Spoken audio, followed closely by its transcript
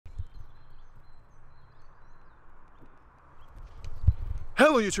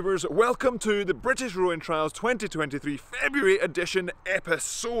Hello YouTubers, welcome to the British Rowing Trials 2023 February edition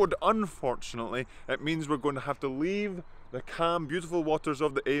episode. Unfortunately, it means we're going to have to leave the calm, beautiful waters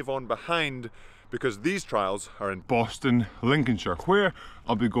of the Avon behind because these trials are in Boston, Lincolnshire, where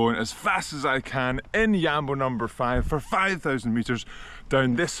I'll be going as fast as I can in Yambo number 5 for 5,000 meters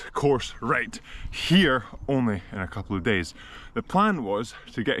down this course right here only in a couple of days. The plan was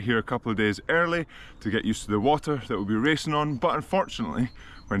to get here a couple of days early to get used to the water that we'll be racing on, but unfortunately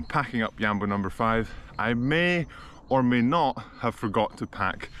when packing up Yambo number 5 I may or may not have forgot to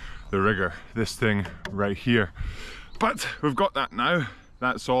pack the rigger, this thing right here. But we've got that now.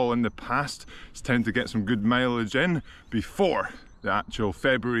 That's all in the past. It's time to get some good mileage in before the actual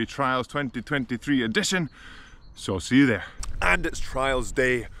February Trials 2023 edition. So I'll see you there. And it's trials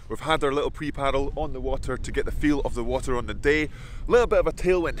day. We've had our little pre-paddle on the water to get the feel of the water on the day. A little bit of a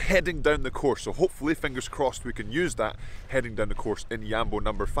tailwind heading down the course, so hopefully, fingers crossed, we can use that heading down the course in Yambo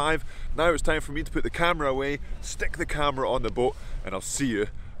number 5. Now it's time for me to put the camera away, stick the camera on the boat, and I'll see you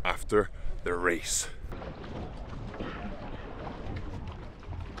after the race.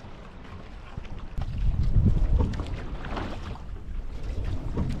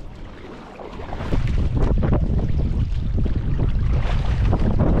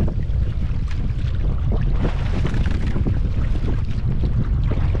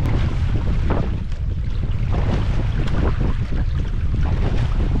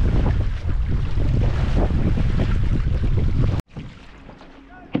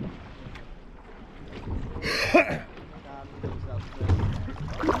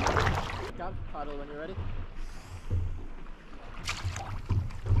 Paddle when you're ready.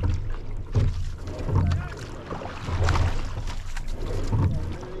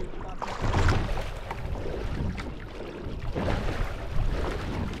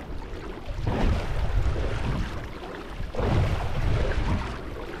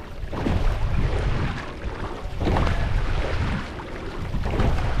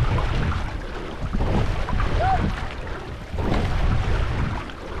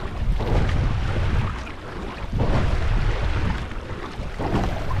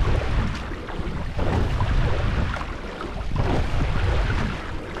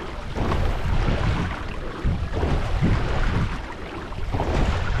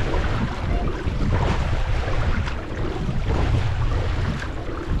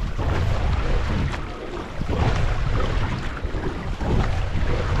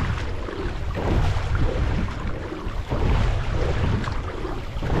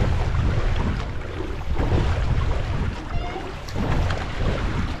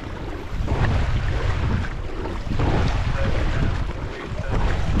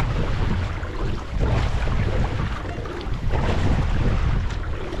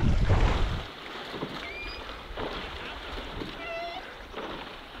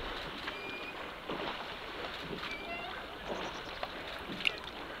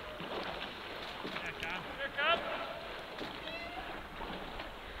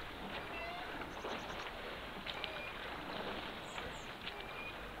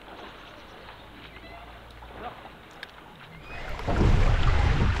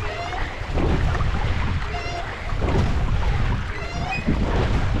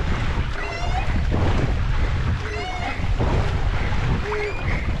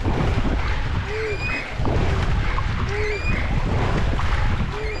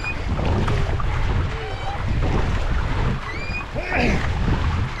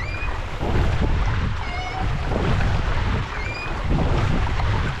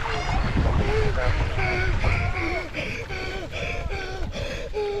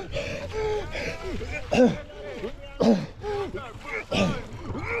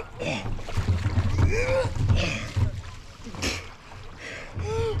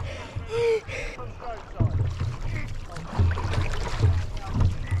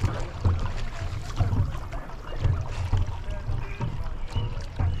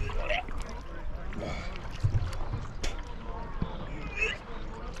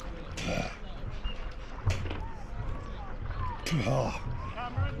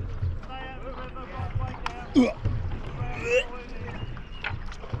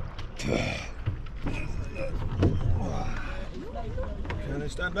 Can I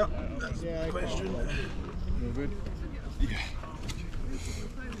stand up? That's the question. No good? Yeah.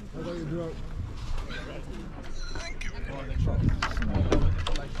 How about you drop? Thank you.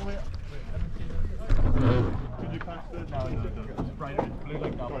 Could you pass the Spider blue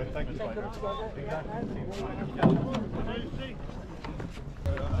like that? Sorry, thank you, Spider. Exactly.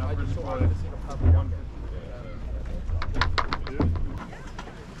 I just wanted to see the purple one.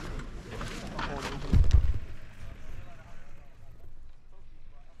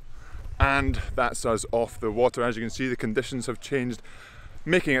 And that's us off the water. As you can see, the conditions have changed,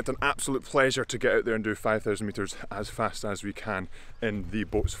 making it an absolute pleasure to get out there and do 5,000 metres as fast as we can in the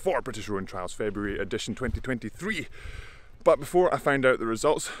boats for British Rowing Trials February edition 2023. But before I find out the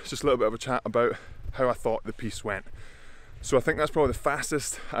results, just a little bit of a chat about how I thought the piece went. So I think that's probably the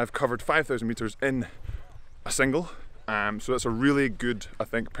fastest I've covered 5,000 metres in a single. So that's a really good, I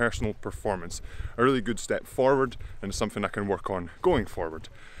think, personal performance. A really good step forward, and something I can work on going forward.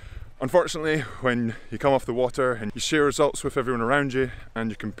 Unfortunately, when you come off the water and you share results with everyone around you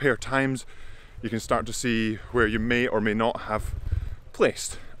and you compare times, you can start to see where you may or may not have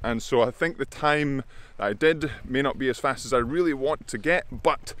placed. And so I think the time that I did may not be as fast as I really want to get,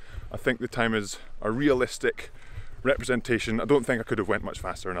 but I think the time is a realistic representation. I don't think I could have went much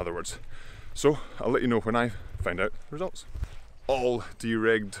faster, in other words. So I'll let you know when I find out the results. All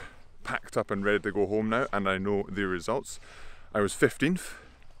de-rigged, packed up and ready to go home now, and I know the results. I was 15th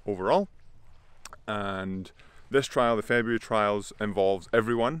overall, and this trial, the February trials, involves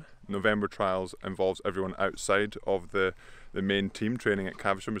everyone. November trials involves everyone outside of the main team training at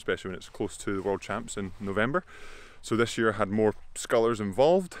Caversham, especially when it's close to the World Champs in November. So this year had more scullers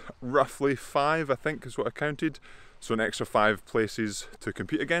involved, roughly 5 I think is what I counted, so an extra 5 places to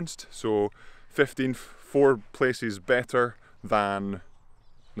compete against. So 15th, 4 places better than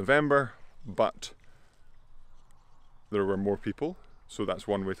November, but there were more people. So that's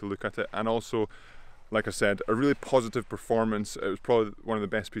one way to look at it. And also, like I said, a really positive performance. It was probably one of the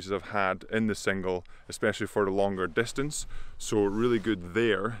best pieces I've had in the single, especially for the longer distance. So really good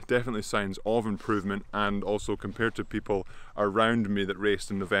there. Definitely signs of improvement, and also compared to people around me that raced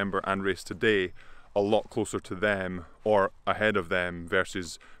in November and raced today, a lot closer to them or ahead of them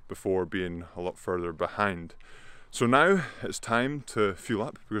versus before being a lot further behind. So now it's time to fuel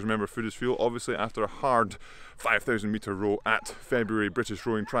up, because remember, food is fuel. Obviously, after a hard 5,000 metre row at February British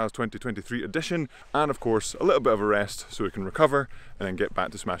Rowing Trials 2023 edition, and of course a little bit of a rest so we can recover and then get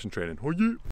back to smashing training. Oh yeah!